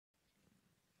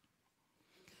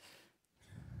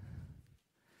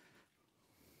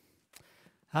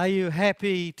Are you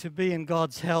happy to be in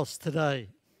God's house today?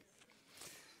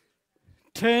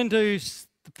 Turn to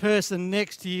the person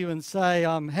next to you and say,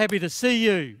 I'm happy to see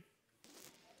you.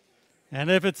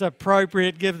 And if it's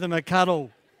appropriate, give them a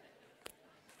cuddle.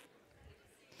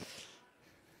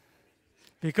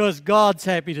 Because God's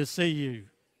happy to see you.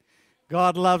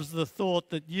 God loves the thought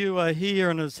that you are here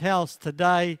in His house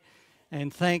today,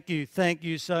 and thank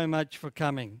you so much for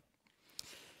coming.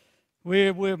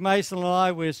 Mason and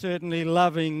I, we're certainly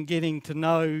loving getting to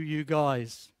know you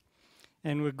guys.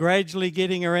 And we're gradually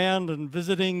getting around and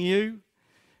visiting you.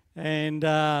 And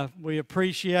we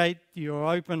appreciate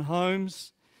your open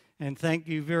homes. And thank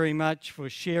you very much for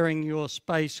sharing your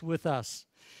space with us.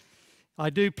 I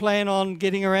do plan on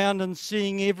getting around and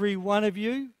seeing every one of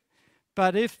you.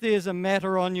 But if there's a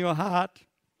matter on your heart,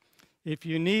 if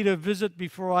you need a visit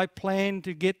before I plan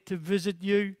to get to visit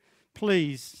you,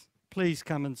 please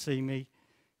come and see me.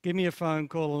 Give me a phone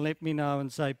call and let me know and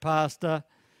say, Pastor,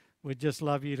 we'd just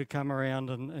love you to come around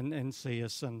and see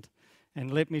us. And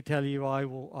let me tell you, I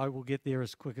will get there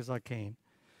as quick as I can.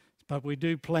 But we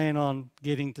do plan on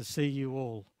getting to see you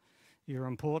all. You're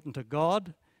important to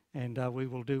God, and we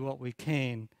will do what we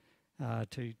can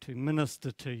to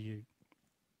minister to you.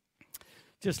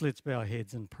 Just let's bow our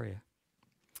heads in prayer.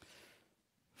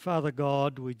 Father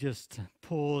God, we just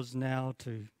pause now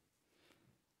to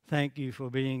thank you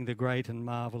for being the great and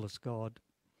marvelous God.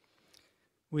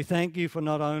 We thank you for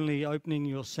not only opening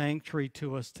your sanctuary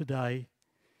to us today,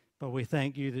 but we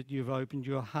thank you that you've opened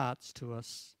your hearts to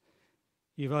us.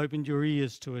 You've opened your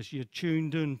ears to us. You're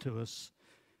tuned in to us.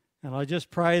 And I just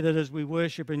pray that as we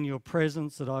worship in your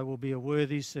presence, that I will be a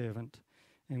worthy servant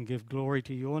and give glory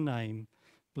to your name.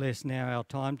 Bless now our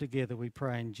time together, we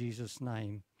pray in Jesus'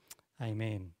 name.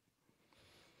 Amen.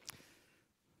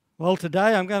 Well,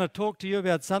 today I'm going to talk to you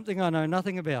about something I know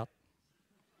nothing about.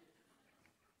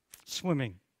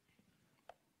 Swimming.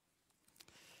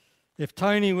 If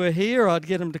Tony were here, I'd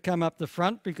get him to come up the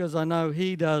front because I know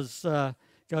he goes to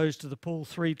the pool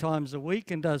 3 times a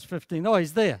week and does 15. Oh,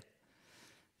 he's there.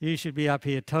 You should be up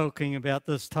here talking about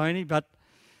this, Tony, but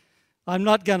I'm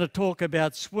not going to talk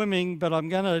about swimming, but I'm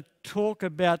going to talk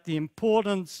about the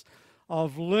importance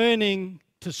of learning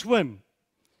to swim.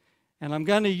 And I'm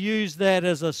going to use that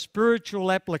as a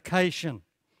spiritual application.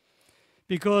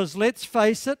 Because let's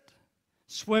face it,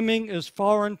 swimming is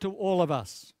foreign to all of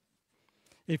us.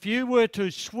 If you were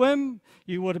to swim,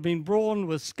 you would have been born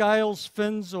with scales,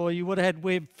 fins, or you would have had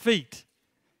webbed feet.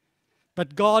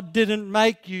 But God didn't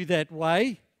make you that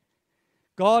way.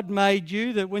 God made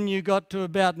you that when you got to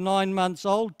about 9 months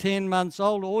old, 10 months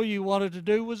old, all you wanted to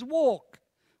do was walk.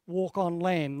 Walk on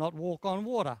land, not walk on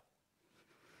water.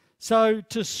 So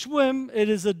to swim, it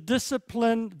is a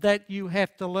discipline that you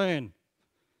have to learn.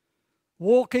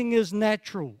 Walking is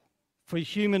natural for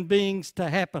human beings to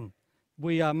happen.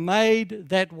 We are made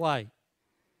that way.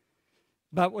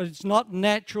 But it's not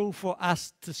natural for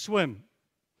us to swim.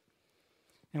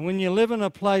 And when you live in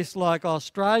a place like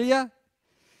Australia,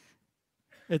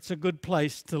 it's a good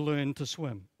place to learn to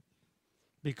swim.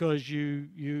 Because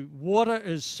water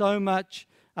is so much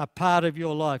a part of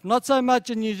your life. Not so much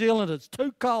in New Zealand, it's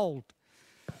too cold.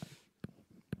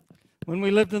 When we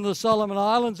lived in the Solomon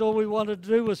Islands, all we wanted to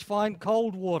do was find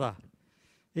cold water.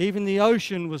 Even the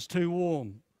ocean was too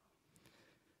warm.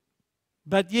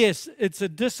 But yes, it's a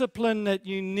discipline that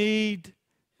you need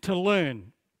to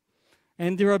learn.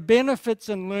 And there are benefits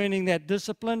in learning that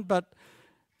discipline, but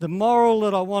the moral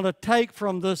that I want to take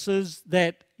from this is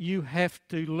that you have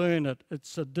to learn it.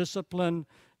 It's a discipline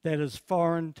that is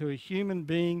foreign to a human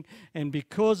being, and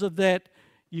because of that,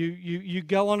 you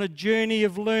go on a journey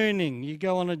of learning. You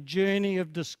go on a journey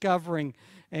of discovering,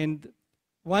 and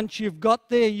once you've got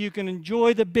there, you can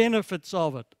enjoy the benefits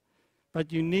of it,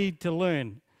 but you need to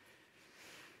learn.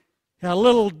 Our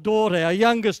little daughter, our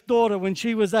youngest daughter, when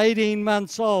she was 18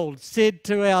 months old, said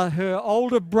to her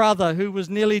older brother, who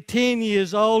was nearly 10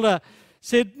 years older,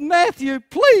 said, Matthew,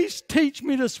 please teach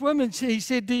me to swim. And he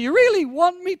said, do you really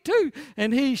want me to?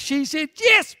 And she said,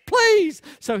 yes, please.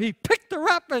 So he picked her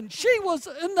up and she was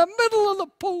in the middle of the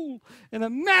pool in a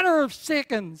matter of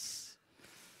seconds.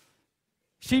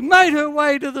 She made her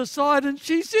way to the side and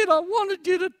she said, I wanted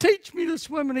you to teach me to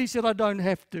swim. And he said, I don't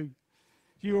have to.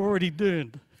 You're already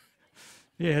doing.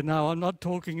 Yeah, no, I'm not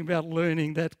talking about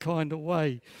learning that kind of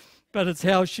way. But it's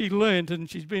how she learned, and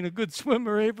she's been a good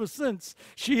swimmer ever since.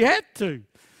 She had to.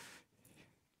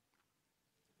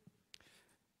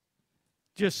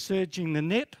 Just searching the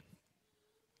net,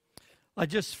 I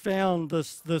just found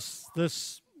this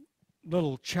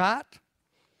little chart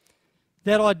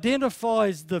that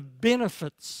identifies the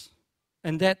benefits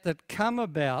and that come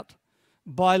about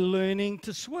by learning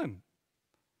to swim.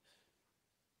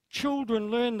 Children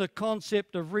learn the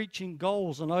concept of reaching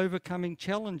goals and overcoming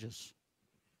challenges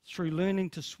through learning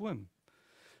to swim.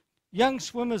 Young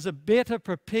swimmers are better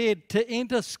prepared to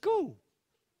enter school.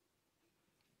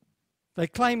 They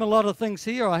claim a lot of things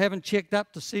here. I haven't checked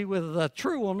up to see whether they're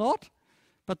true or not,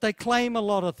 but they claim a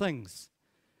lot of things.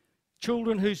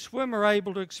 Children who swim are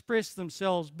able to express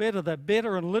themselves better. They're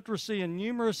better in literacy and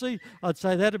numeracy. I'd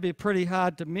say that'd be pretty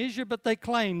hard to measure, but they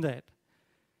claim that.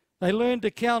 They learn to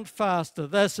count faster.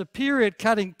 They're superior at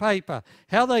cutting paper.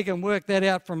 How they can work that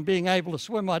out from being able to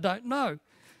swim, I don't know.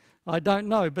 I don't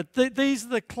know, but these are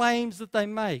the claims that they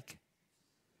make.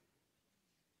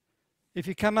 If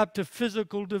you come up to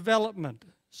physical development,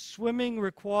 swimming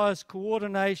requires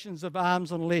coordinations of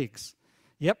arms and legs.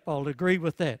 Yep, I'll agree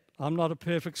with that. I'm not a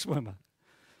perfect swimmer.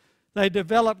 They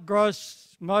develop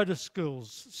gross motor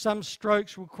skills. Some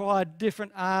strokes require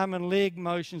different arm and leg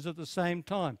motions at the same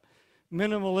time.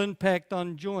 Minimal impact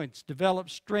on joints, develop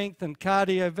strength and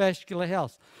cardiovascular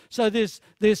health. So there's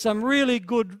some really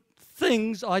good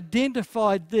things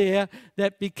identified there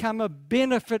that become a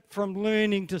benefit from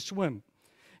learning to swim.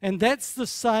 And that's the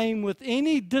same with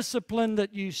any discipline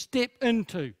that you step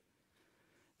into.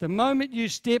 The moment you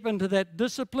step into that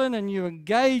discipline and you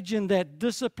engage in that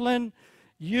discipline,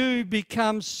 you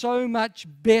become so much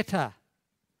better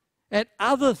at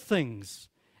other things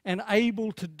and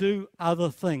able to do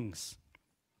other things.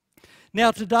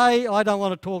 Now today, I don't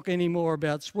want to talk any more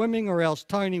about swimming, or else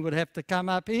Tony would have to come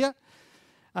up here.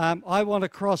 I want to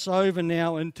cross over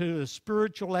now into a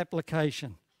spiritual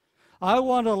application. I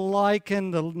want to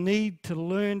liken the need to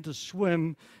learn to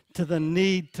swim to the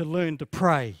need to learn to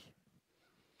pray.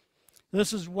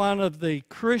 This is one of the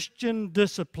Christian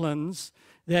disciplines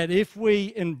that, if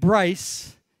we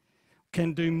embrace,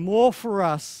 can do more for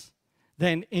us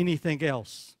than anything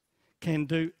else. Can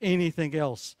do anything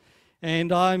else.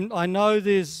 And I know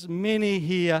there's many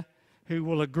here who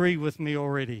will agree with me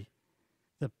already.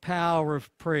 The power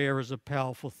of prayer is a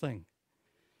powerful thing.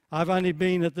 I've only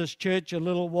been at this church a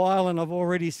little while and I've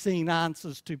already seen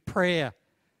answers to prayer.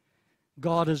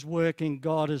 God is working,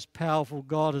 God is powerful,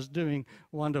 God is doing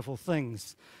wonderful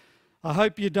things. I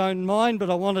hope you don't mind, but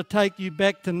I want to take you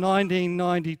back to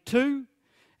 1992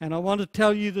 and I want to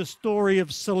tell you the story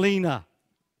of Selena.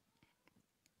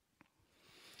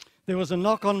 There was a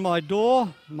knock on my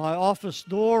door, my office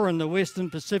door in the Western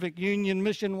Pacific Union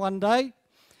Mission one day.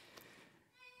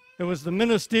 It was the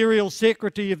ministerial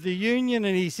secretary of the union,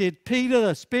 and he said, "Peter,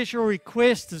 a special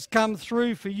request has come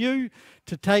through for you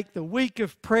to take the week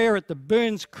of prayer at the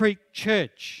Burns Creek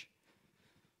Church."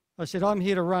 I said, "I'm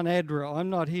here to run ADRA. I'm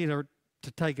not here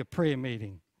to take a prayer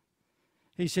meeting."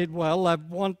 He said, "Well,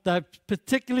 they've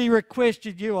particularly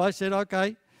requested you." I said,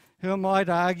 "Okay, who am I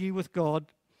to argue with God?"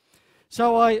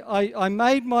 So I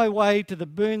made my way to the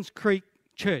Burns Creek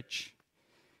Church.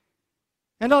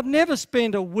 And I've never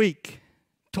spent a week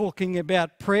talking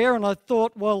about prayer, and I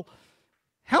thought, well,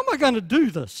 how am I going to do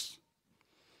this?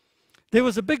 There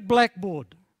was a big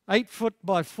blackboard, 8 foot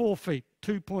by 4 feet,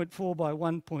 2.4 by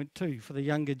 1.2 for the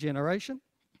younger generation.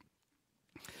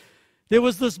 There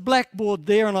was this blackboard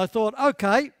there, and I thought,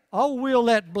 okay, I'll wheel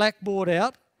that blackboard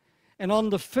out, and on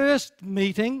the first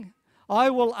meeting, I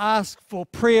will ask for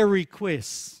prayer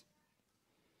requests.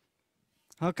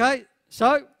 Okay,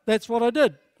 so that's what I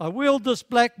did. I wheeled this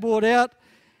blackboard out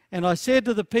and I said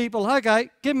to the people, okay,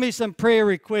 give me some prayer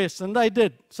requests, and they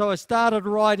did. So I started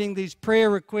writing these prayer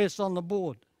requests on the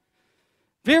board.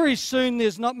 Very soon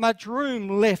there's not much room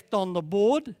left on the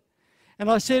board, and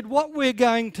I said what we're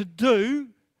going to do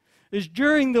is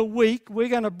during the week we're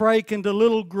going to break into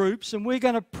little groups and we're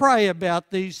going to pray about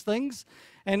these things.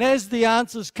 And as the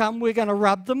answers come, we're going to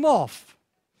rub them off.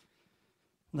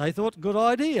 And they thought, good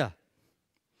idea.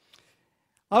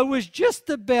 I was just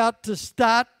about to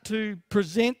start to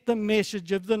present the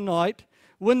message of the night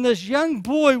when this young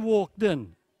boy walked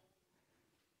in.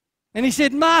 And he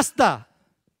said, "Master."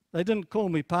 They didn't call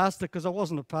me pastor because I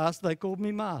wasn't a pastor. They called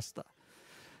me master.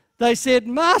 They said,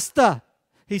 "Master."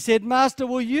 He said, "Master,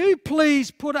 will you please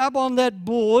put up on that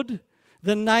board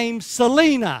the name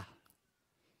Selena?"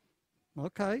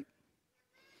 Okay.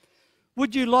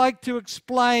 "Would you like to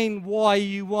explain why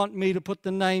you want me to put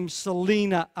the name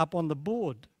Selena up on the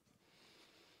board?"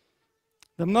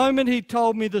 The moment he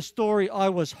told me the story, I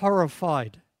was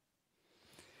horrified.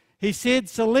 He said,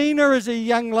 "Selena is a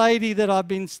young lady that I've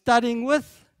been studying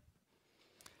with.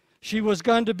 She was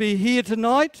going to be here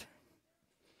tonight.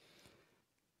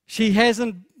 She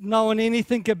hasn't known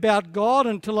anything about God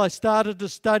until I started to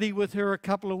study with her a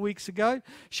couple of weeks ago.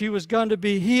 She was going to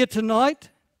be here tonight.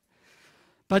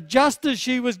 But just as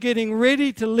she was getting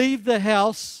ready to leave the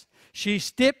house, She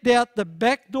stepped out the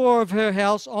back door of her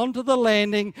house onto the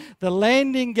landing. The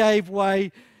landing gave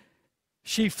way.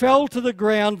 She fell to the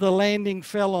ground. The landing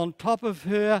fell on top of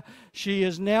her. She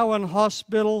is now in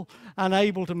hospital,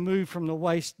 unable to move from the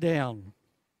waist down.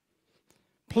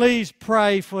 Please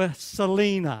pray for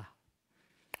Selena.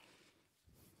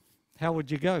 How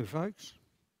would you go, folks?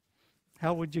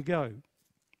 How would you go?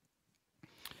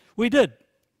 We did.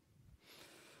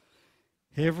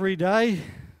 Every day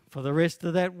for the rest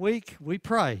of that week, we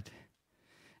prayed.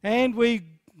 And we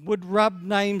would rub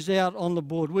names out on the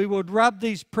board. We would rub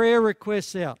these prayer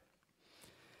requests out.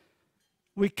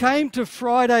 We came to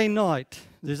Friday night.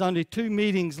 There's only 2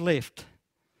 meetings left.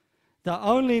 The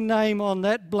only name on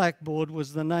that blackboard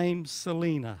was the name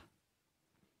Selena.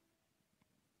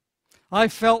 I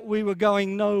felt we were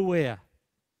going nowhere.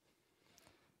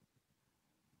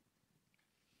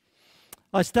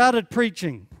 I started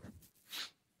preaching.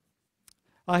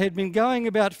 I had been going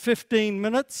about 15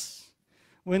 minutes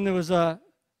when there was a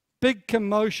big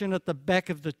commotion at the back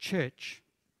of the church.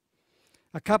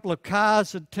 A couple of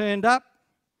cars had turned up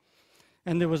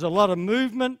and there was a lot of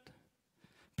movement.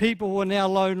 People were now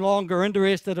no longer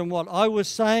interested in what I was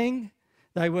saying.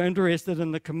 They were interested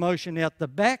in the commotion out the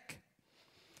back.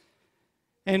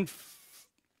 And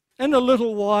in a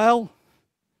little while,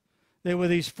 there were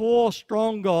these 4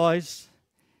 strong guys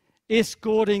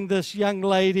escorting this young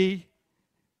lady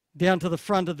down to the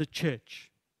front of the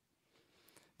church.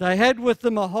 They had with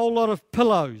them a whole lot of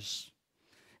pillows,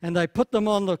 and they put them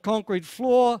on the concrete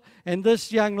floor, and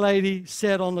this young lady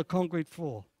sat on the concrete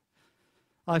floor.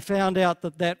 I found out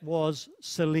that that was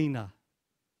Selena.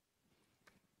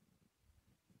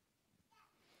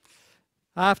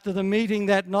 After the meeting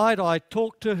that night, I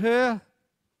talked to her.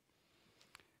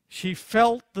 She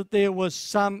felt that there was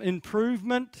some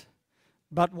improvement,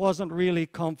 but wasn't really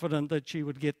confident that she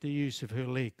would get the use of her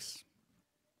legs.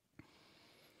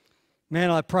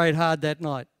 Man, I prayed hard that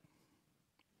night.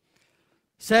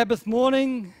 Sabbath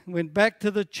morning, went back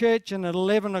to the church, and at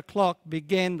 11 o'clock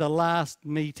began the last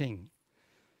meeting.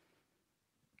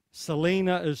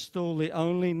 Selena is still the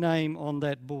only name on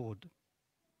that board.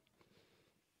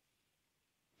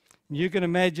 You can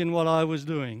imagine what I was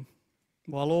doing.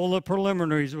 While all the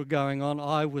preliminaries were going on,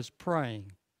 I was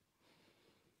praying.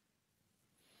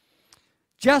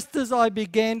 Just as I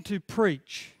began to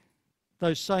preach,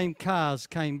 those same cars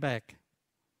came back.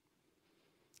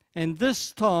 And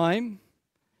this time,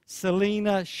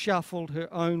 Selena shuffled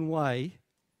her own way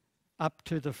up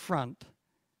to the front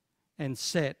and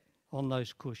sat on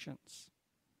those cushions.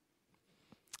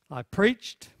 I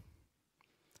preached.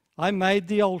 I made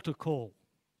the altar call.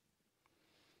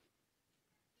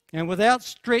 And without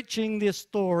stretching this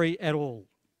story at all,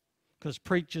 because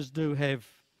preachers do have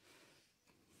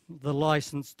the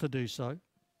license to do so,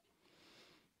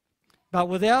 but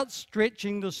without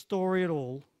stretching the story at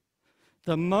all,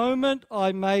 the moment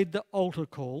I made the altar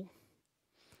call,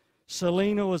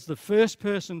 Selena was the first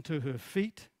person to her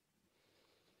feet,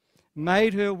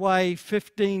 made her way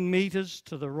 15 meters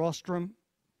to the rostrum,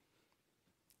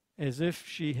 as if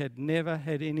she had never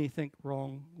had anything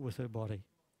wrong with her body.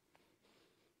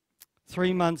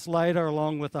 3 months later,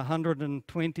 along with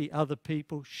 120 other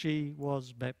people, she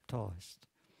was baptized.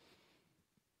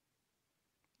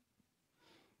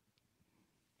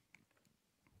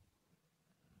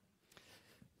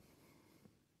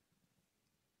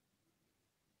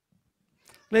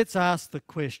 Let's ask the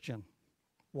question,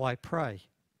 why pray?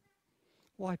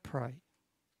 Why pray?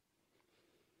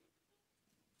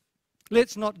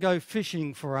 Let's not go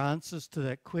fishing for answers to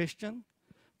that question,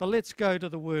 but let's go to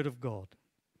the Word of God.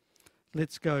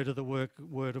 Let's go to the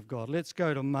Word of God. Let's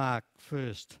go to Mark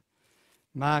first.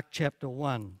 Mark chapter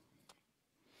 1.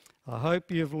 I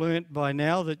hope you've learnt by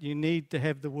now that you need to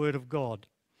have the Word of God.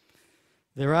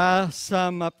 There are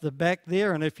some up the back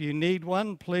there, and if you need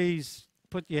one, please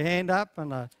put your hand up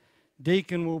and a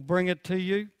deacon will bring it to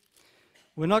you.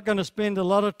 We're not going to spend a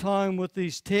lot of time with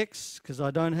these texts because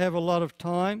I don't have a lot of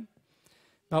time,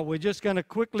 but we're just going to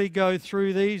quickly go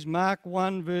through these. Mark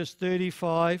 1 verse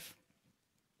 35.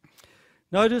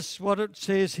 Notice what it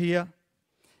says here.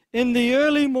 In the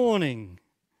early morning,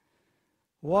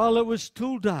 while it was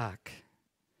still dark,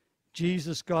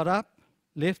 Jesus got up,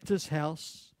 left his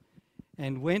house,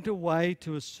 and went away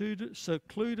to a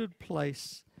secluded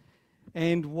place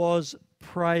and was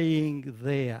praying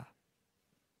there.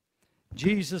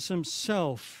 Jesus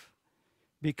himself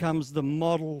becomes the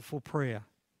model for prayer.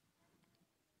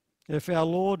 If our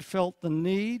Lord felt the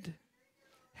need,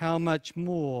 how much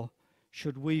more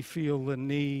should we feel the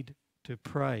need to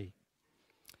pray?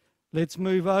 Let's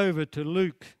move over to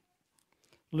Luke.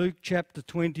 Luke chapter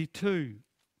 22.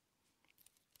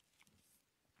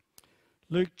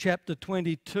 Luke chapter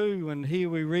 22, and here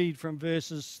we read from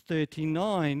verses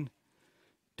 39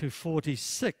 to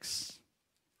 46.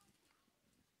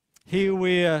 Here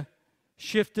we're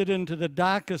shifted into the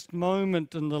darkest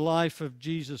moment in the life of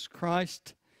Jesus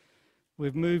Christ.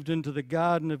 We've moved into the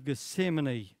Garden of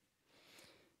Gethsemane.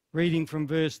 Reading from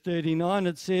verse 39,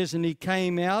 it says, "And he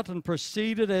came out and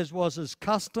proceeded, as was his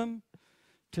custom,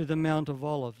 to the Mount of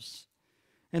Olives.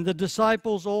 And the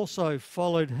disciples also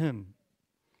followed him.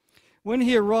 When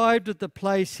he arrived at the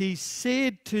place, he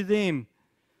said to them,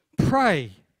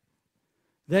 'Pray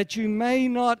that you may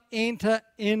not enter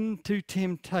into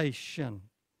temptation.'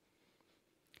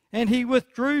 And he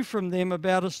withdrew from them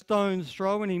about a stone's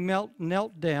throw, and he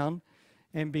knelt down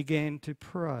and began to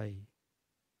pray,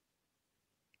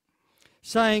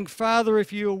 saying, 'Father,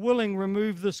 if you are willing,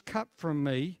 remove this cup from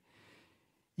me.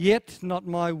 Yet not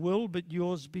my will, but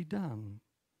yours be done.'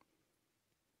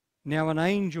 Now an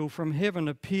angel from heaven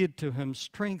appeared to him,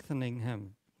 strengthening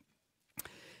him.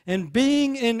 And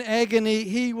being in agony,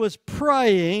 he was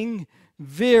praying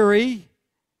very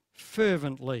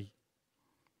fervently.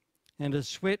 And his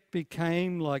sweat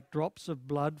became like drops of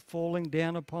blood falling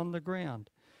down upon the ground.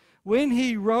 When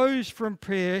he rose from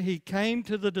prayer, he came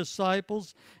to the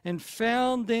disciples and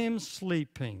found them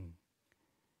sleeping."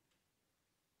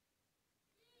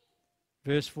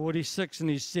 Verse 46,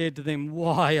 "And he said to them,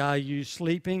 'Why are you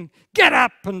sleeping? Get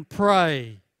up and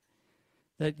pray,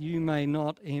 that you may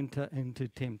not enter into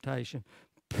temptation.'"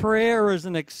 Prayer is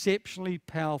an exceptionally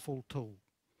powerful tool.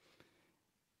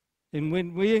 And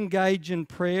when we engage in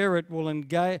prayer, it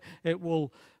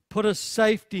will put a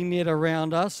safety net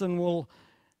around us and will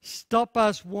stop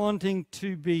us wanting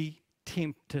to be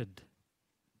tempted.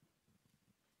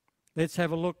 Let's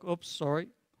have a look.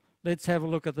 Let's have a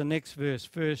look at the next verse,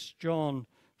 1 John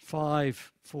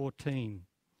 5:14.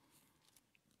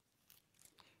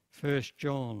 1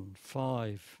 John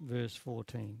 5, verse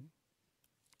 14.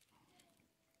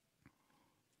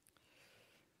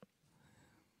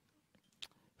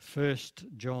 First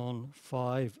John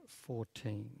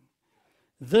 5:14.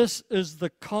 "This is the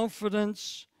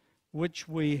confidence which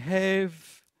we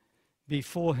have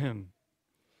before him,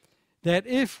 that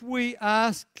if we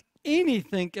ask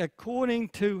anything according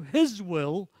to his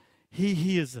will, he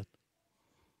hears it."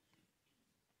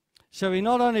 So he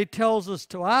not only tells us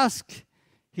to ask,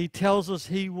 he tells us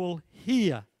he will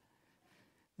hear.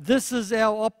 This is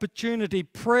our opportunity.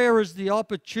 Prayer is the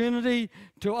opportunity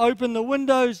to open the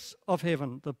windows of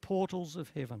heaven, the portals of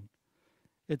heaven.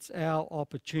 It's our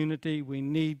opportunity. We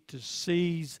need to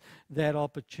seize that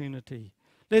opportunity.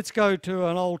 Let's go to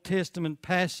an Old Testament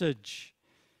passage,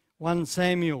 1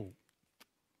 Samuel.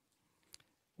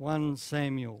 1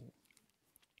 Samuel.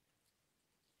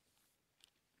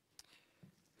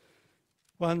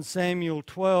 1 Samuel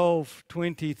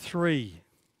 12:23.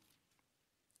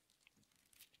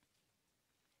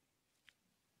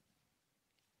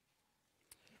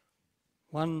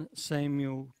 1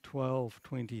 Samuel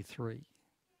 12:23.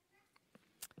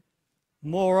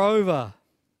 "Moreover,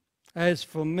 as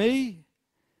for me,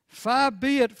 far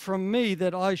be it from me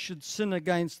that I should sin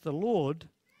against the Lord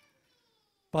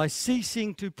by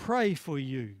ceasing to pray for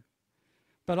you,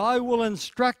 but I will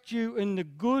instruct you in the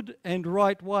good and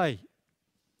right way."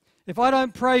 If I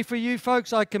don't pray for you,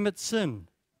 folks, I commit sin.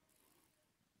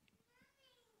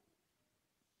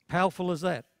 Powerful as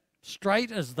that.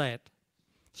 Straight as that.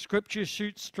 Scripture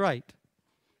shoots straight.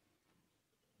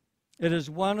 It is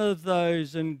one of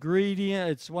those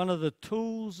ingredients, it's one of the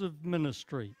tools of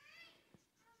ministry,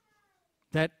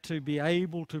 that to be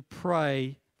able to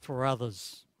pray for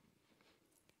others.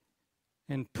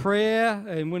 And prayer,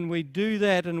 and when we do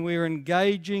that and we're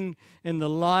engaging in the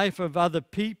life of other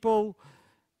people,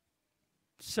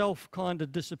 self kind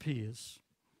of disappears.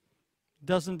 It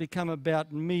doesn't become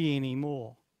about me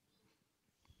anymore.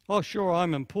 Oh, sure,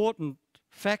 I'm an important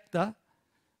factor,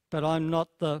 but I'm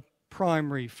not the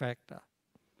primary factor.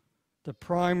 The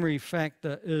primary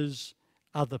factor is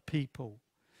other people.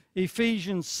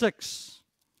 Ephesians 6.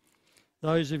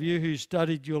 Those of you who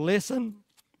studied your lesson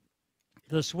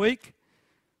this week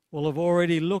will have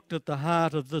already looked at the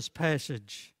heart of this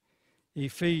passage.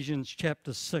 Ephesians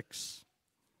chapter 6.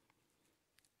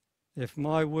 If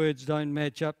my words don't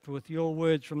match up with your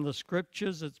words from the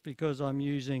Scriptures, it's because I'm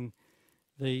using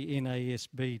the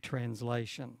NASB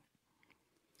translation.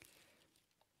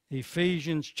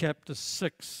 Ephesians chapter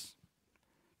 6,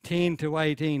 10 to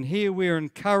 18. Here we're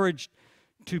encouraged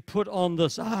to put on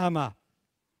this armour.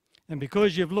 And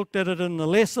because you've looked at it in the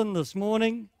lesson this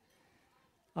morning,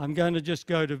 I'm going to just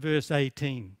go to verse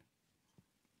 18.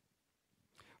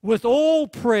 "With all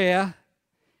prayer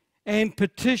and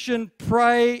petition,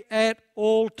 pray at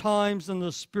all times in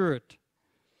the Spirit,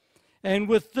 And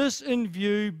with this in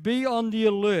view, be on the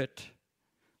alert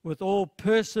with all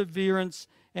perseverance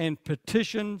and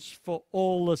petitions for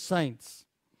all the saints.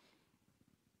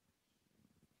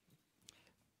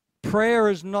 Prayer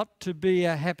is not to be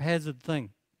a haphazard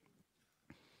thing.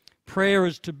 Prayer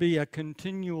is to be a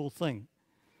continual thing.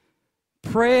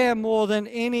 Prayer, more than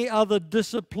any other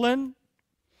discipline,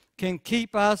 can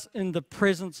keep us in the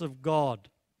presence of God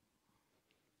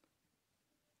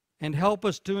and help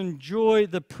us to enjoy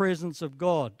the presence of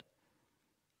God.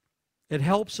 It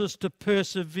helps us to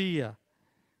persevere.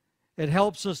 It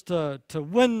helps us to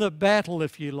win the battle,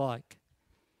 if you like.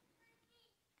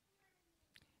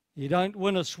 You don't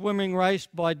win a swimming race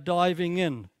by diving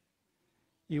in.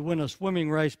 You win a swimming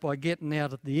race by getting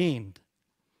out at the end.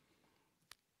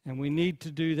 And we need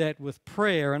to do that with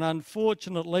prayer. And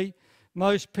unfortunately,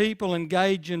 most people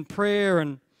engage in prayer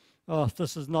and, oh,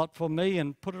 this is not for me,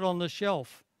 and put it on the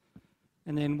shelf,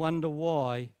 and then wonder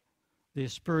why their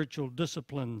spiritual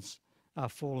disciplines are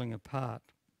falling apart.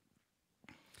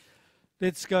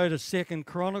 Let's go to 2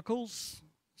 Chronicles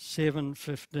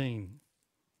 7:15.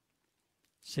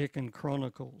 2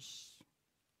 Chronicles.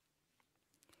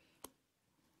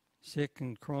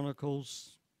 2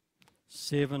 Chronicles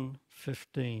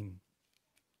 7:15.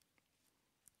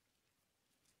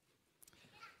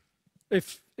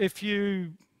 If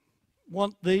you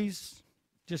want these,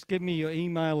 just give me your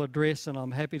email address and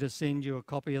I'm happy to send you a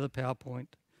copy of the PowerPoint.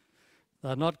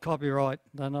 They're not copyright.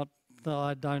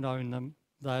 I don't own them.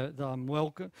 I'm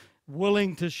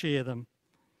willing to share them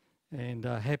and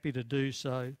happy to do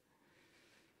so.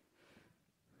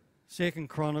 2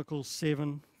 Chronicles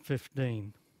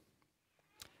 7:15.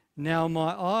 Now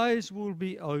my eyes will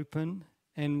be open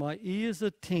and my ears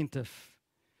attentive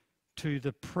to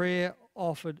the prayer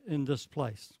offered in this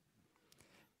place.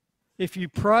 If you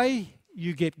pray,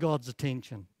 you get God's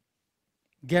attention.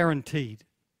 Guaranteed.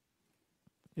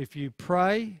 If you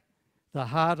pray, the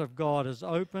heart of God is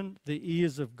open, the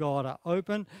ears of God are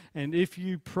open, and if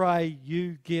you pray,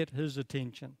 you get His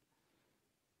attention.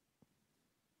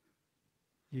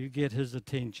 You get His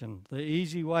attention. The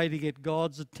easy way to get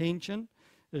God's attention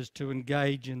is to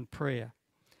engage in prayer.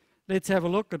 Let's have a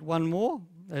look at one more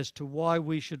as to why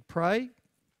we should pray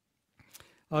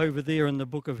over there in the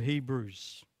book of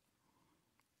Hebrews.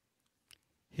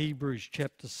 Hebrews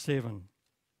chapter 7,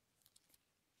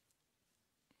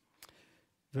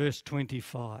 verse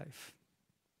 25.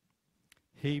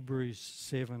 Hebrews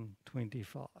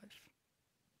 7:25.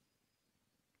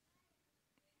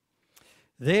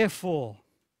 Therefore,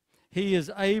 He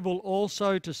is able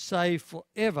also to save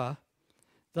forever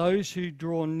those who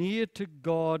draw near to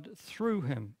God through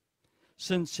Him,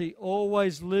 since He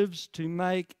always lives to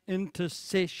make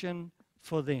intercession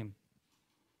for them.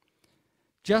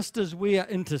 Just as we are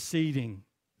interceding,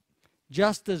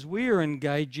 just as we are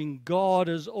engaging, God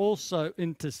is also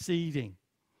interceding.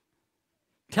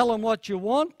 Tell Him what you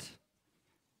want,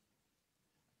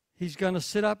 He's going to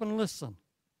sit up and listen.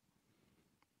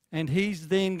 And He's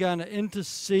then going to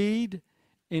intercede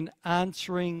in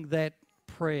answering that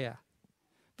prayer.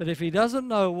 But if He doesn't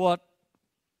know what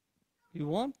you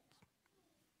want,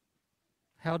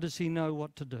 how does He know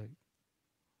what to do?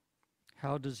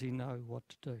 How does He know what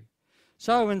to do?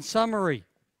 So in summary,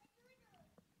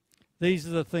 these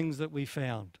are the things that we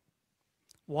found.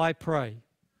 Why pray?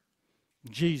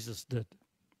 Jesus did.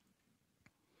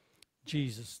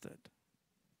 Jesus did.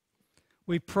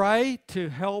 We pray to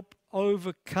help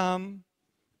overcome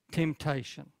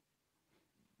temptation.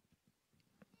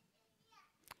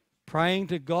 Praying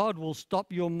to God will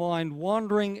stop your mind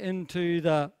wandering into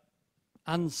the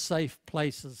unsafe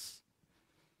places.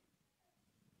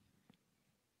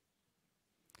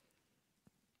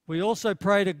 We also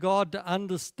pray to God to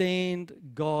understand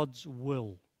God's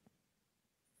will.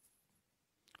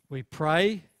 We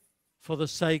pray for the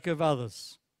sake of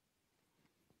others.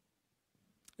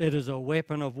 It is a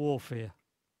weapon of warfare,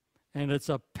 and it's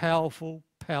a powerful,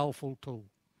 powerful tool.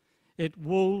 It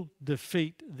will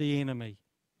defeat the enemy.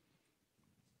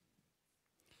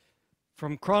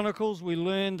 From Chronicles, we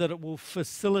learn that it will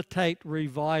facilitate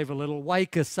revival. It'll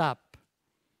wake us up.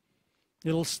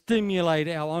 It'll stimulate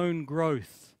our own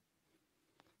growth,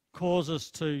 cause us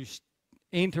to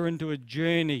enter into a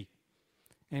journey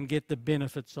and get the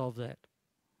benefits of that.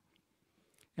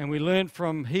 And we learn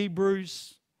from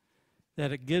Hebrews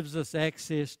that it gives us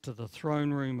access to the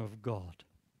throne room of God,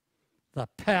 the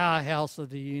powerhouse of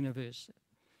the universe.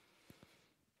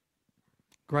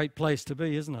 Great place to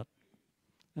be, isn't it?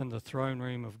 In the throne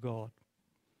room of God.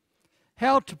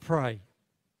 How to pray?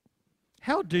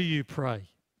 How do you pray?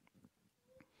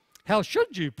 How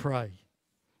should you pray?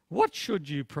 What should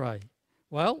you pray?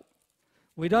 Well,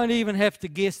 We don't even have to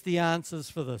guess the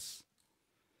answers for this.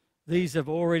 These have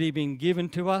already been given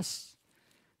to us.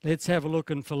 Let's have a look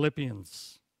in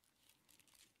Philippians.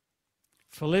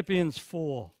 Philippians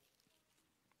 4.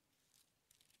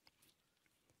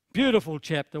 Beautiful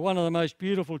chapter, one of the most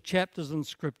beautiful chapters in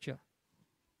Scripture.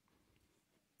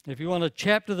 If you want a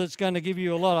chapter that's going to give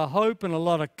you a lot of hope and a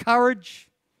lot of courage,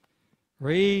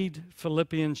 read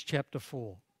Philippians chapter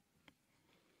 4.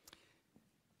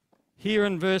 Here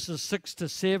in verses 6 to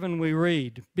 7 we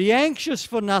read, "Be anxious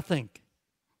for nothing."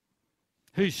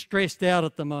 Who's stressed out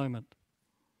at the moment?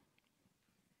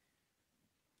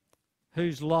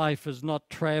 Whose life is not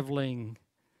travelling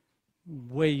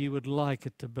where you would like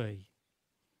it to be?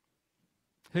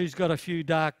 Who's got a few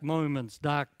dark moments,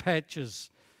 dark patches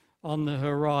on the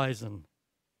horizon?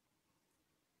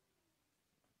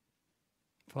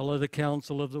 Follow the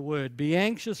counsel of the word. Be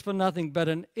anxious for nothing, but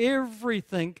in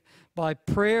everything by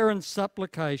prayer and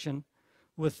supplication,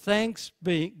 with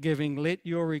thanksgiving, let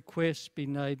your requests be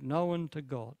made known to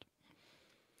God.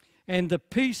 And the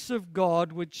peace of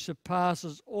God, which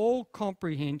surpasses all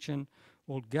comprehension,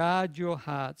 will guard your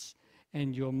hearts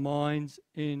and your minds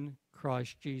in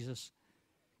Christ Jesus.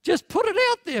 Just put it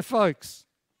out there, folks.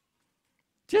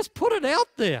 Just put it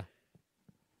out there.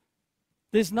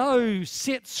 There's no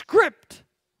set script.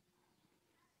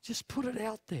 Just put it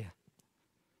out there.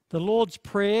 The Lord's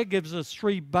Prayer gives us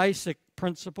 3 basic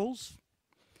principles.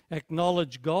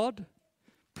 Acknowledge God,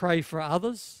 pray for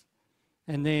others,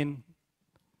 and then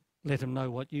let Him know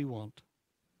what you want.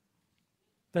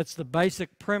 That's the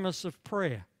basic premise of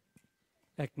prayer.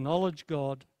 Acknowledge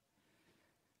God,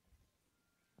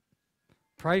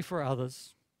 pray for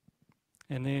others,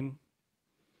 and then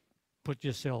put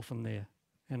yourself in there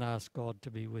and ask God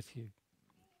to be with you.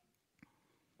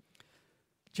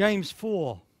 James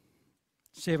 4,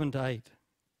 7 to 8.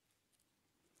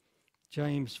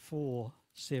 James 4,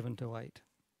 7 to 8.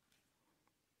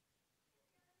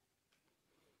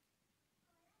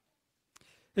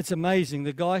 It's amazing.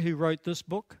 The guy who wrote this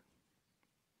book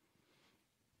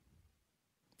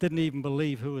didn't even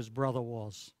believe who his brother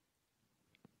was.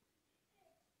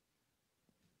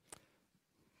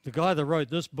 The guy that wrote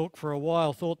this book for a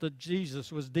while thought that Jesus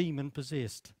was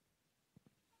demon-possessed.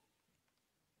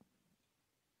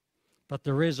 But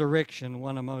the resurrection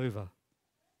won him over.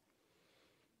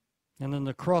 And in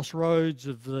the crossroads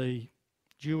of the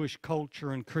Jewish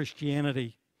culture and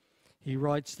Christianity, he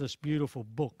writes this beautiful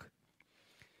book,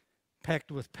 packed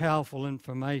with powerful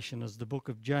information, as the book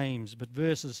of James. But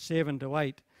verses 7 to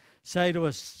 8 say to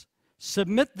us,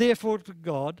 "Submit therefore to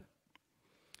God,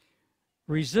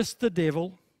 resist the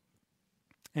devil,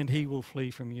 and he will flee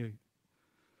from you.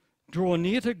 Draw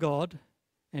near to God,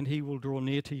 and he will draw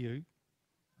near to you.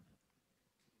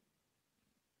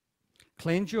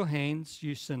 Cleanse your hands,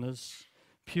 you sinners.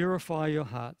 Purify your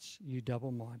hearts, you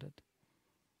double-minded."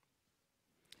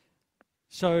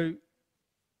 So,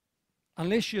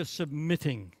 unless you're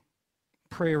submitting,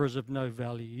 prayer is of no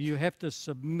value. You have to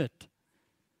submit.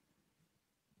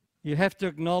 You have to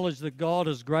acknowledge that God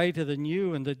is greater than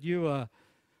you and that you are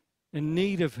in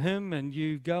need of Him, and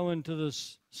you go into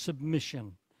this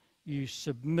submission. You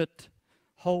submit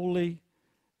wholly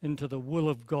into the will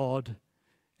of God,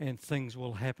 and things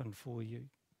will happen for you.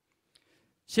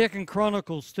 2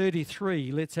 Chronicles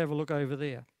 33, let's have a look over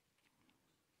there.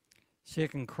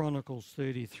 2 Chronicles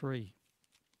 33.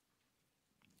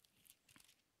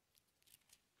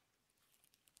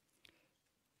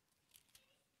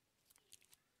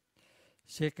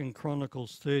 Second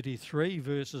Chronicles 33,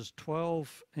 verses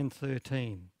 12 and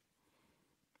 13.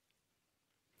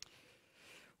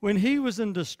 When he was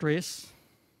in distress,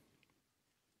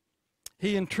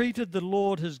 he entreated the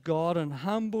Lord his God and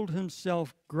humbled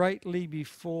himself greatly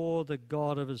before the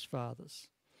God of his fathers.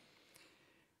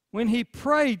 When he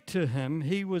prayed to him,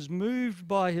 he was moved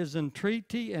by his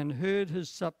entreaty and heard his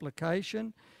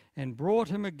supplication and brought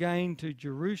him again to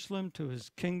Jerusalem to his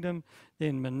kingdom.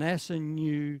 Then Manasseh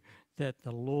knew that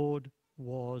the Lord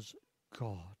was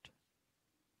God.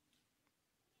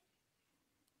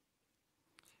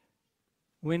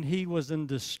 When he was in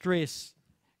distress,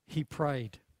 he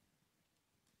prayed.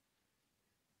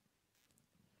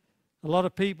 A lot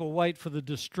of people wait for the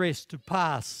distress to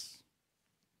pass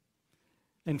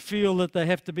and feel that they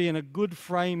have to be in a good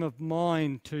frame of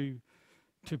mind to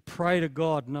pray to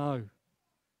God. No.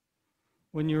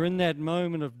 When you're in that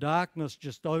moment of darkness,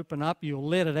 just open up. You'll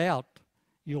let it out.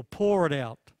 You'll pour it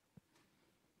out.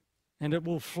 And it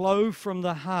will flow from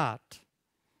the heart.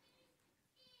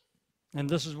 And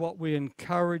this is what we're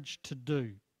encouraged to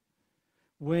do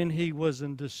when he was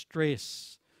in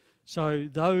distress. So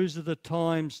those are the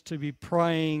times to be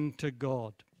praying to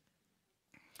God.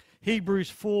 Hebrews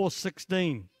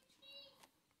 4:16.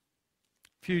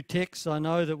 Few texts I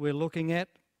know that we're looking at,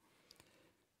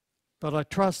 but I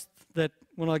trust that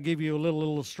when I give you a little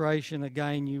illustration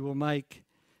again, you will make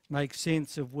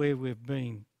sense of where we've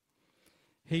been.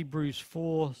 Hebrews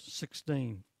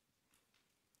 4:16.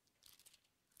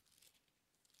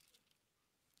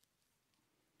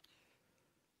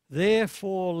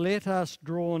 Therefore, let us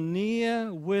draw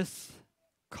near with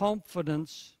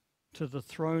confidence to the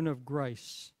throne of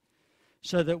grace,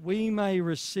 so that we may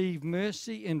receive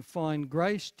mercy and find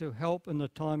grace to help in the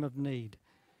time of need.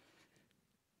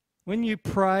 When you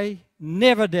pray,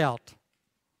 never doubt.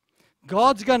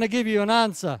 God's going to give you an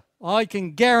answer. I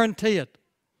can guarantee it.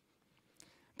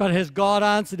 But has God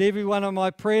answered every one of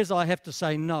my prayers? I have to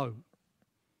say no,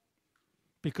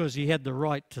 because He had the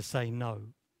right to say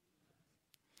no.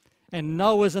 And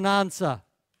no is an answer.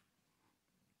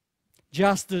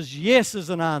 Just as yes is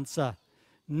an answer,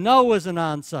 no is an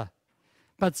answer.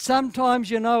 But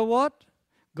sometimes, you know what?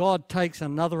 God takes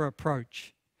another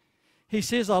approach. He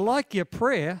says, I like your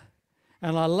prayer,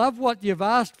 and I love what you've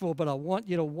asked for, but I want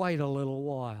you to wait a little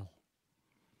while.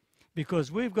 Because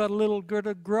we've got a little bit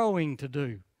of growing to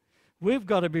do. We've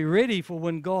got to be ready for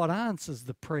when God answers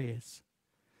the prayers.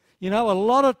 You know, a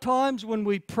lot of times when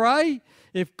we pray,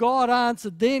 if God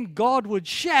answered then, God would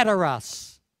shatter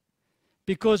us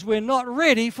because we're not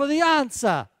ready for the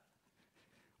answer.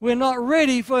 We're not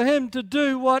ready for Him to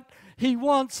do what He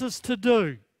wants us to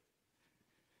do.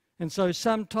 And so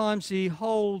sometimes He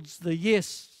holds the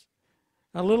yes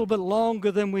a little bit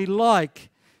longer than we like,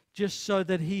 just so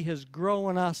that He has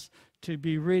grown us to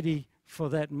be ready for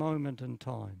that moment in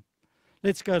time.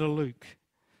 Let's go to Luke.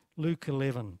 Luke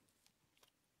 11.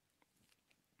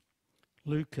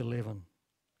 Luke 11.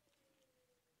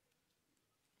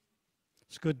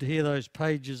 It's good to hear those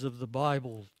pages of the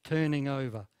Bible turning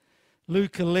over.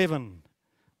 Luke 11,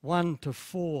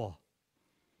 1-4.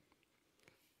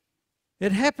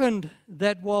 It happened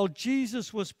that while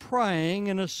Jesus was praying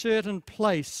in a certain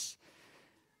place,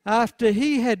 after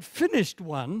He had finished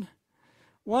one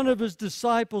of His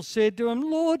disciples said to Him,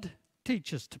 Lord,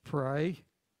 teach us to pray,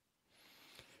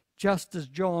 just as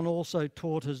John also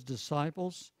taught his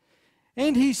disciples.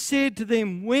 And He said to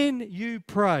them, when you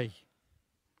pray.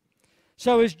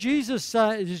 So is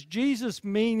Jesus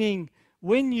meaning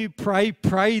when you pray,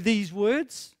 pray these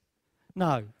words?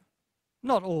 No,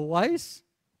 not always.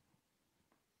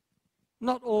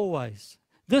 Not always.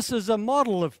 This is a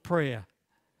model of prayer.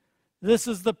 This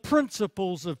is the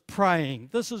principles of praying.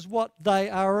 This is what they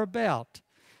are about.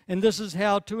 And this is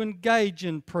how to engage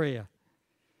in prayer.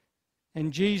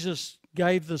 And Jesus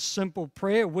gave this simple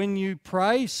prayer. When you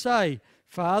pray, say,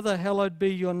 Father, hallowed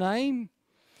be your name,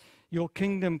 your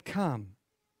kingdom come.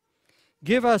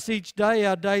 Give us each day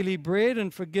our daily bread,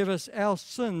 and forgive us our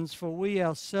sins, for we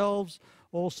ourselves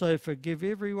also forgive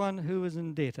everyone who is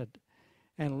indebted.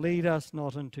 And lead us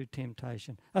not into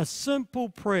temptation. A simple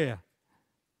prayer.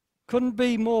 Couldn't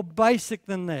be more basic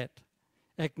than that.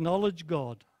 Acknowledge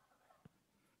God.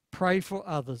 Pray for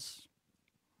others.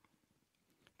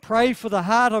 Pray for the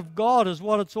heart of God is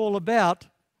what it's all about.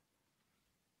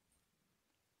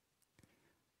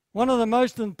 One of the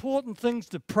most important things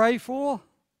to pray for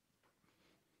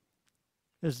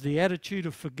is the attitude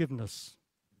of forgiveness.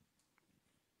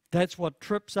 That's what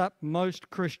trips up most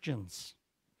Christians,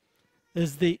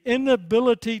 is the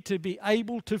inability to be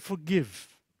able to forgive.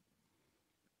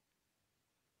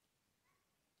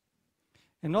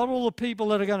 And not all the people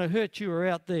that are going to hurt you are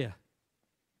out there.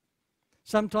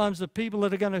 Sometimes the people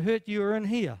that are going to hurt you are in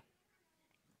here.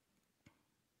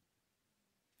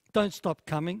 Don't stop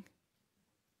coming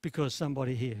because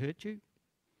somebody here hurt you.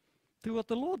 Do what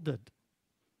the Lord did.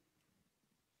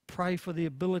 Pray for the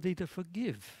ability to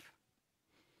forgive.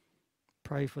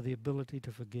 Pray for the ability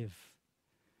to forgive.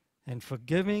 And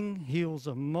forgiving heals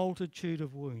a multitude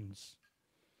of wounds.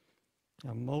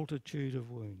 A multitude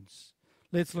of wounds.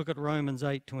 Let's look at Romans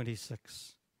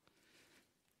 8:26.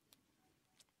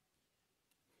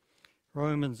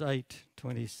 Romans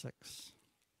 8:26.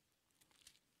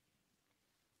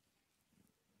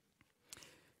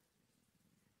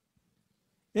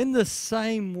 In the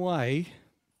same way,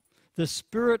 the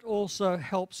Spirit also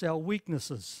helps our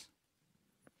weaknesses.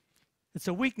 It's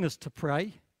a weakness to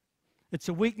pray. It's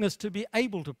a weakness to be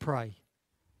able to pray.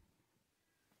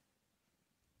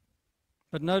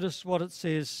 But notice what it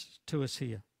says to us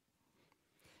here.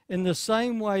 In the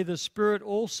same way, the Spirit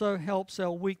also helps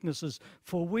our weaknesses,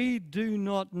 for we do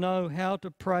not know how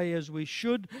to pray as we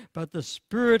should, but the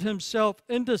Spirit Himself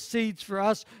intercedes for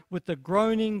us with the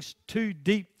groanings too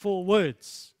deep for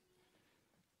words.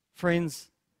 Friends,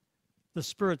 the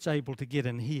Spirit's able to get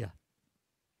in here.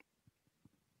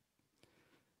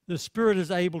 the Spirit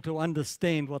is able to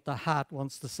understand what the heart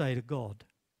wants to say to God.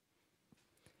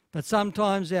 But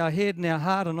sometimes our head and our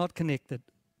heart are not connected.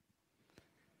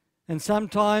 And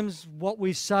sometimes what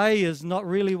we say is not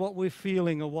really what we're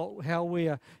feeling or how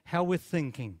we're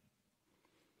thinking.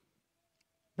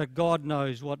 But God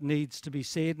knows what needs to be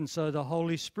said, and so the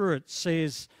Holy Spirit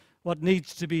says what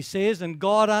needs to be said, and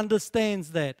God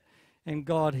understands that, and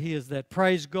God hears that.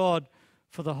 Praise God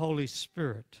for the Holy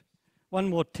Spirit. One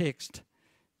more text,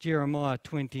 Jeremiah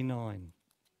 29.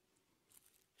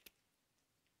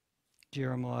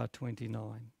 Jeremiah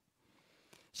 29.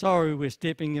 Sorry we're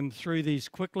stepping him through these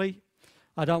quickly.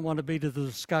 I don't want to be to the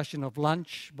discussion of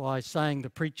lunch by saying the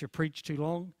preacher preached too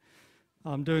long.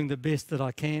 I'm doing the best that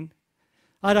I can.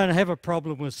 I don't have a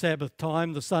problem with Sabbath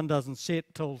time. The sun doesn't set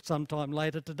till sometime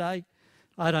later today.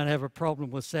 I don't have a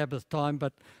problem with Sabbath time,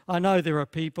 but I know there are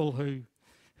people who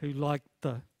like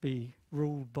to be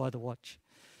ruled by the watch.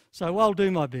 So I'll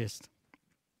do my best.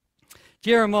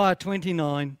 Jeremiah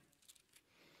 29,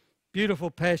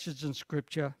 beautiful passage in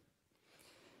Scripture.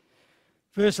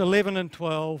 Verse 11 and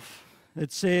 12,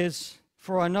 it says,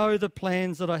 "For I know the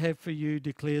plans that I have for you,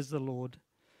 declares the Lord.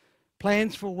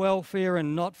 Plans for welfare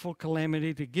and not for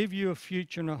calamity, to give you a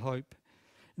future and a hope.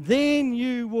 Then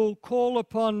you will call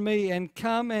upon me and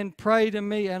come and pray to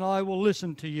me, and I will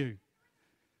listen to you."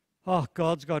 Oh,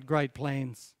 God's got great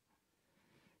plans.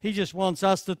 He just wants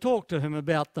us to talk to him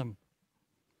about them.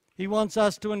 He wants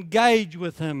us to engage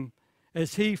with him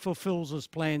as he fulfills his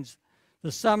plans.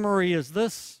 The summary is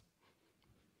this: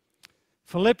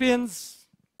 Philippians,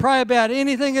 pray about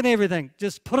anything and everything.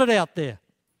 Just put it out there.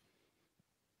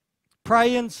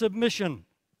 Pray in submission.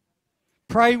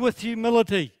 Pray with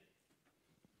humility.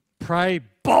 Pray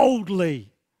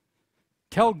boldly.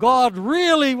 Tell God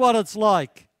really what it's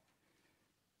like.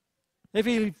 If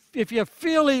you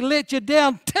feel he let you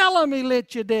down, tell him he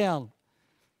let you down.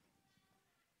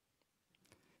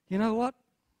 You know what?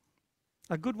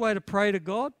 A good way to pray to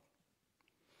God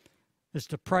is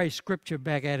to pray Scripture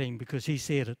back at him, because he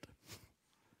said it.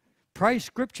 Pray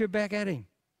Scripture back at him.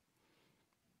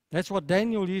 That's what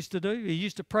Daniel used to do. He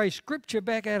used to pray Scripture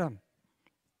back at him.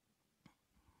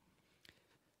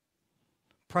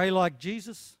 Pray like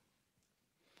Jesus.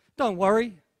 Don't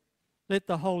worry. Let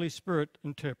the Holy Spirit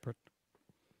interpret.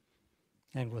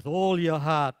 And with all your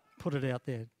heart, put it out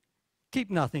there. Keep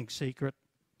nothing secret.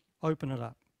 Open it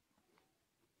up.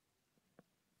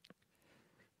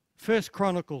 1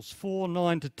 Chronicles 4,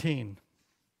 9 to 10.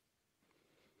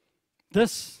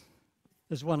 This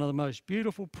is one of the most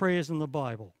beautiful prayers in the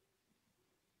Bible.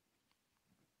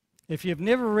 If you've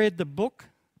never read the book,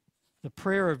 The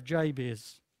Prayer of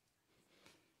Jabez,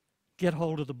 get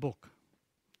hold of the book.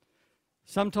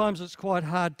 Sometimes it's quite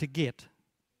hard to get.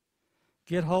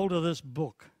 Get hold of this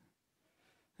book,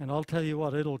 and I'll tell you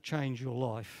what, it'll change your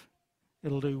life.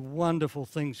 It'll do wonderful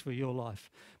things for your life.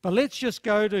 But let's just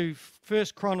go to 1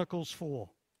 Chronicles 4.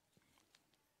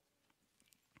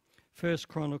 1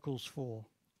 Chronicles 4.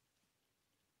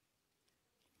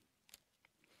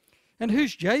 And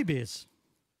who's Jabez?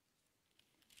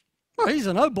 Well, he's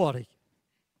a nobody.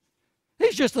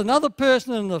 He's just another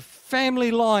person in the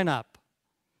family lineup.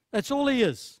 That's all he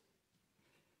is.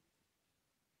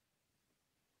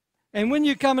 And when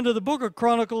you come into the book of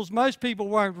Chronicles, most people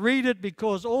won't read it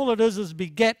because all it is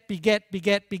beget, beget,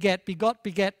 beget, beget, begot,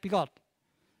 beget, begot.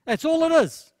 That's all it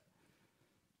is.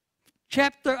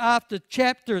 Chapter after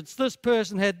chapter, it's this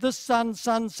person had this son,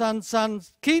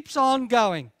 keeps on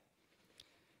going.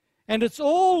 And it's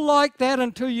all like that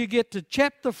until you get to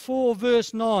chapter 4,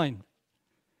 verse 9.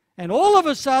 And all of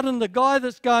a sudden, the guy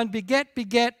that's going beget,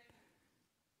 beget,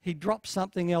 he drops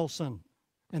something else in.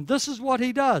 And this is what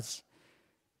he does.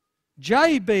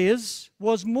 Jabez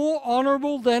was more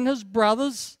honorable than his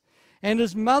brothers, and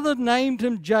his mother named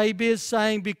him Jabez,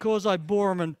 saying, because I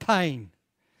bore him in pain.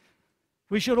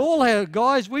 We should all have,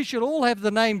 guys, we should all have the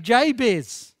name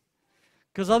Jabez,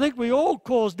 because I think we all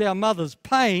caused our mothers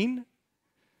pain.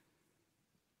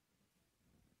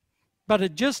 But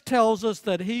it just tells us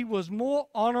that he was more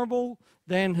honorable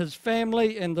than his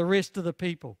family and the rest of the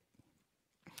people.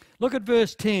 Look at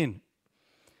verse 10.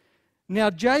 Now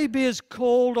Jabez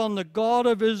called on the God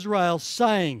of Israel,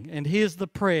 saying, and here's the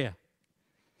prayer.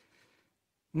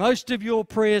 Most of your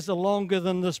prayers are longer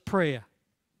than this prayer.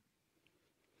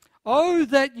 Oh,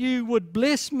 that you would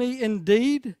bless me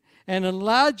indeed and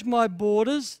enlarge my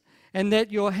borders, and that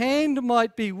your hand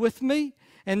might be with me,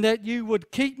 and that you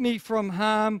would keep me from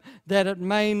harm, that it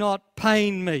may not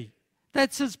pain me.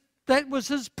 That was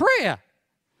his prayer.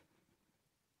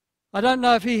 I don't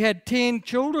know if he had 10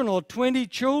 children or 20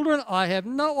 children. I have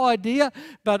no idea.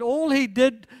 But all he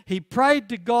did, he prayed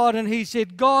to God and he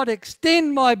said, God,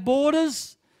 extend my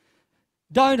borders.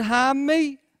 Don't harm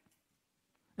me.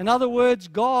 In other words,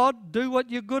 God, do what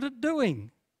you're good at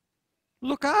doing.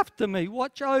 Look after me.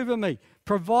 Watch over me.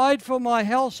 Provide for my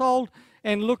household.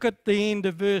 And look at the end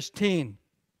of verse 10.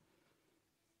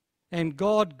 And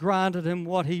God granted him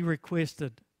what he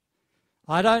requested.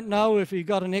 I don't know if he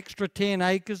got an extra 10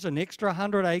 acres, an extra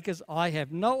 100 acres. I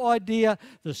have no idea.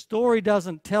 The story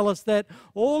doesn't tell us that.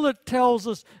 All it tells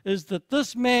us is that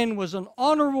this man was an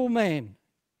honorable man.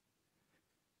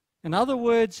 In other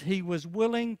words, he was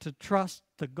willing to trust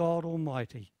the God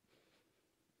Almighty.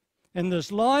 In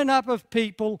this lineup of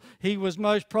people, he was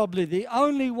most probably the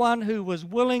only one who was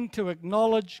willing to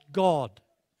acknowledge God.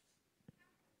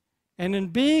 And in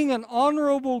being an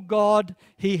honorable God,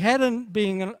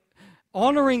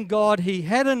 honoring God, he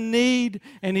had a need,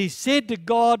 and he said to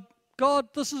God, God,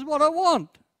 this is what I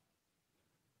want.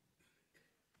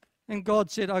 And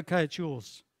God said, okay, it's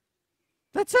yours.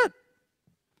 That's it.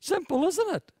 Simple,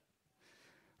 isn't it?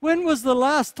 When was the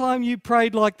last time you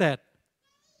prayed like that?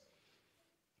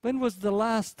 When was the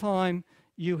last time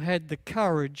you had the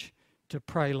courage to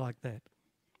pray like that?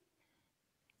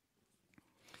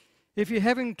 If you're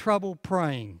having trouble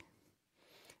praying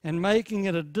and making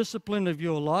it a discipline of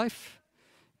your life,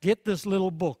 get this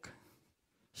little book,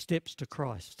 Steps to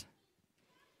Christ.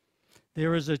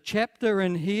 There is a chapter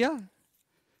in here,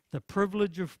 The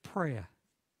Privilege of Prayer.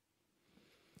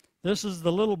 This is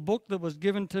the little book that was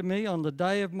given to me on the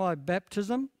day of my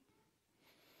baptism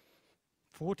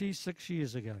 46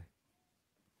 years ago.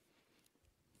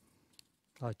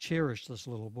 I cherish this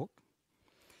little book.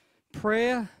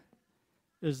 Prayer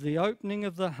is the opening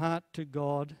of the heart to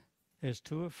God as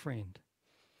to a friend.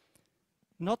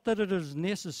 Not that it is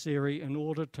necessary in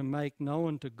order to make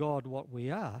known to God what we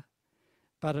are,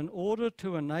 but in order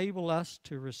to enable us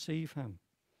to receive Him.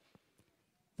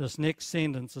 This next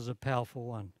sentence is a powerful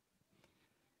one.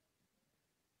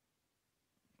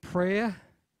 Prayer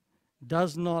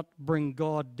does not bring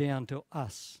God down to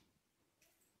us,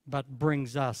 but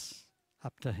brings us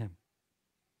up to Him.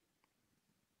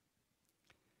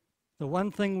 The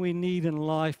one thing we need in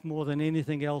life more than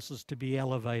anything else is to be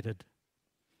elevated.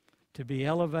 To be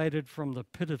elevated from the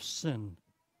pit of sin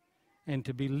and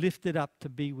to be lifted up to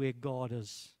be where God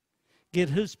is. Get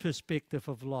His perspective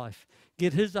of life.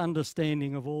 Get His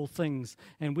understanding of all things,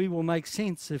 and we will make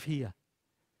sense of here.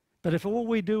 But if all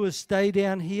we do is stay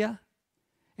down here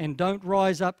and don't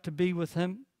rise up to be with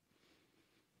Him,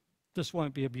 this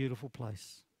won't be a beautiful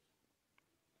place.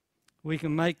 We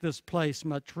can make this place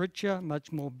much richer,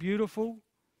 much more beautiful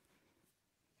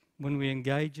when we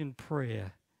engage in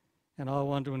prayer. And I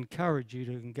want to encourage you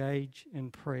to engage in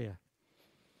prayer.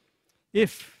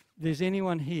 If there's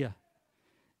anyone here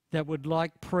that would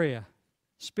like prayer,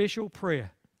 special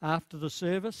prayer after the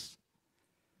service,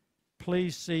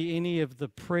 please see any of the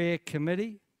prayer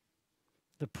committee,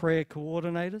 the prayer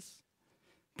coordinators.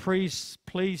 Please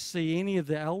see any of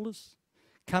the elders.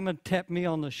 Come and tap me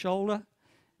on the shoulder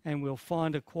and we'll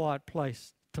find a quiet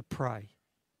place to pray.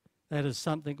 That is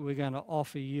something we're going to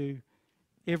offer you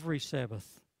every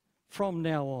Sabbath. From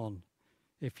now on,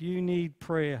 if you need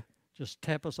prayer, just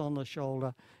tap us on the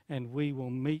shoulder and we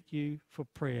will meet you for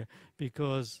prayer,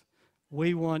 because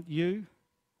we want you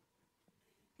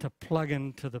to plug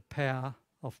into the power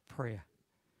of prayer.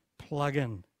 Plug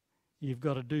in. You've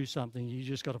got to do something. You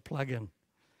just got to plug in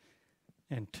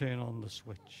and turn on the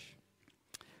switch.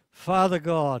 Father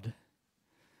God,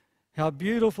 how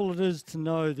beautiful it is to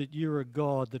know that you're a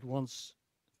God that wants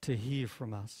to hear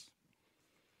from us.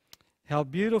 How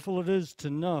beautiful it is to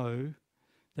know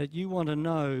that you want to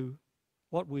know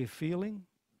what we're feeling,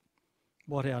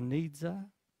 what our needs are.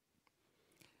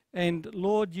 And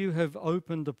Lord, you have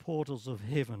opened the portals of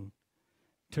heaven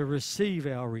to receive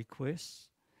our requests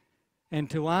and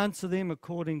to answer them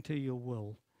according to your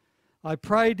will. I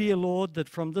pray, dear Lord, that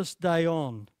from this day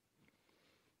on,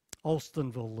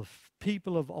 Alstonville, the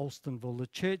people of Alstonville, the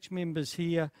church members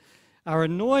here are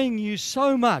annoying you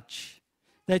so much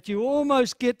that you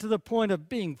almost get to the point of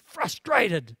being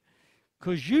frustrated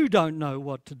because you don't know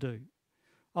what to do.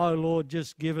 Oh Lord,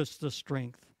 just give us the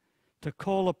strength to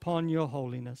call upon your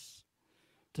holiness,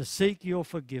 to seek your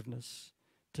forgiveness,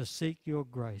 to seek your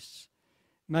grace.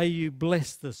 May you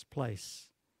bless this place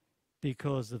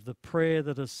because of the prayer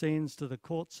that ascends to the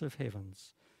courts of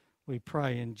heavens. We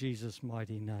pray in Jesus'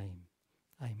 mighty name.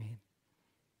 Amen.